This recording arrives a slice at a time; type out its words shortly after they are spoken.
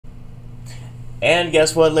And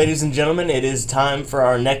guess what, ladies and gentlemen? It is time for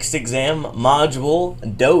our next exam,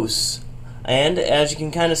 Module DOS. And as you can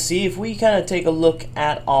kind of see, if we kind of take a look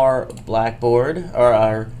at our Blackboard or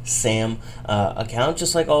our SAM account,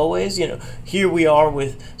 just like always, here we are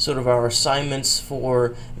with sort of our assignments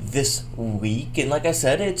for this week. And like I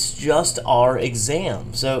said, it's just our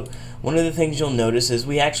exam. So one of the things you'll notice is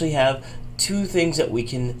we actually have two things that we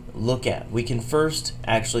can look at. We can first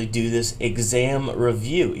actually do this exam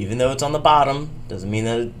review. Even though it's on the bottom, doesn't mean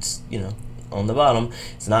that it's, on the bottom.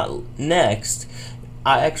 It's not next.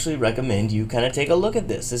 I actually recommend you kind of take a look at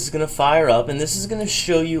this. This is going to fire up, and this is going to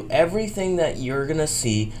show you everything that you're going to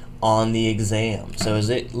see on the exam. So as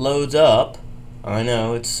it loads up, I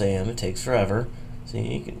know it's SAM, it takes forever.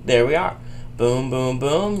 See, there we are. Boom, boom,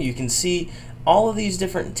 boom. You can see all of these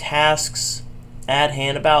different tasks at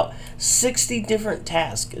hand, about 60 different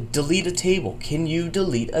tasks. Delete a table. Can you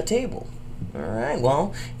delete a table? Alright,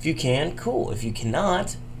 well, if you can, cool. If you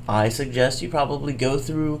cannot, I suggest you probably go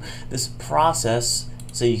through this process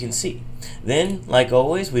so you can see. Then, like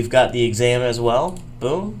always, we've got the exam as well.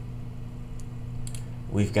 Boom.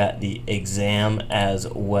 We've got the exam as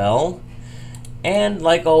well. And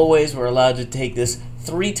like always, we're allowed to take this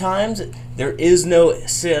 3 times. There is no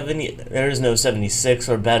 76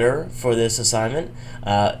 or better for this assignment.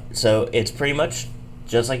 So it's pretty much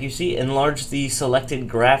just like you see. Enlarge the selected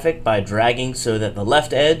graphic by dragging so that the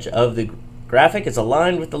left edge of the graphic is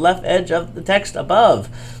aligned with the left edge of the text above.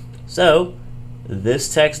 So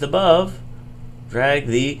this text above, drag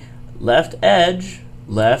the left edge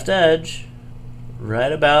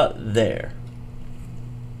right about there.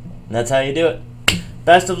 And that's how you do it.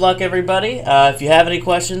 Best of luck, everybody. If you have any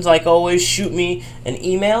questions, like always, shoot me an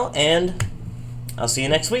email, and I'll see you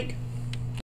next week.